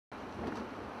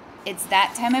It's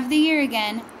that time of the year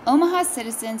again. Omaha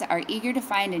citizens are eager to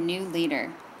find a new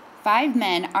leader. 5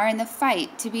 men are in the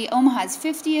fight to be Omaha's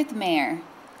 50th mayor.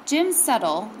 Jim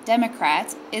Suttle,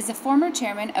 Democrat, is a former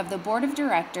chairman of the board of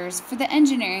directors for the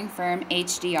engineering firm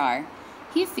HDR.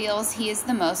 He feels he is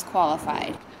the most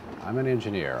qualified. I'm an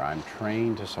engineer. I'm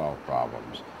trained to solve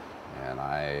problems, and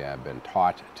I have been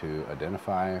taught to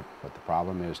identify what the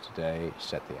problem is today,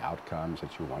 set the outcomes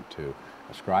that you want to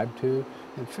ascribe to,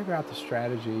 and figure out the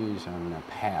strategies and a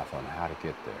path on how to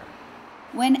get there.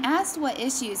 When asked what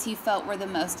issues he felt were the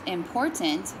most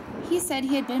important, he said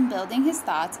he had been building his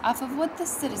thoughts off of what the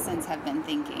citizens have been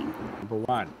thinking. Number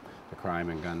 1, the crime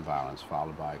and gun violence,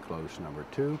 followed by close number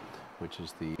 2, which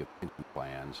is the opinion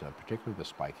plans, particularly the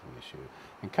spiking issue.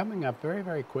 And coming up very,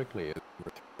 very quickly is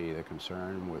number 3, the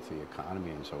concern with the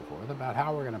economy and so forth, about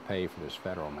how we're going to pay for this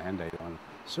federal mandate on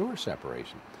sewer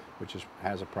separation, which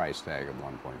has a price tag of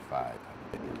 $1.5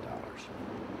 billion.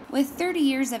 With 30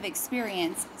 years of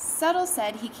experience, Suttle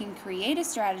said he can create a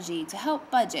strategy to help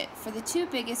budget for the 2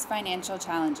 biggest financial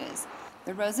challenges,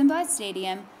 the Rosenblatt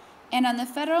Stadium and on the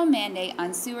federal mandate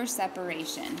on sewer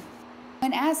separation.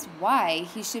 When asked why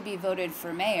he should be voted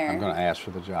for mayor, I'm going to ask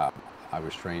for the job. I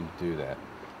was trained to do that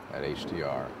at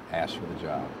HDR. Ask for the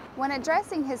job. When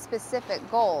addressing his specific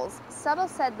goals, Suttle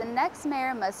said the next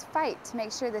mayor must fight to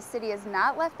make sure the city is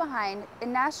not left behind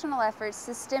in national efforts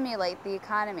to stimulate the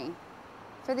economy.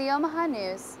 For the Omaha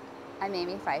News, I'm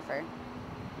Amy Pfeiffer.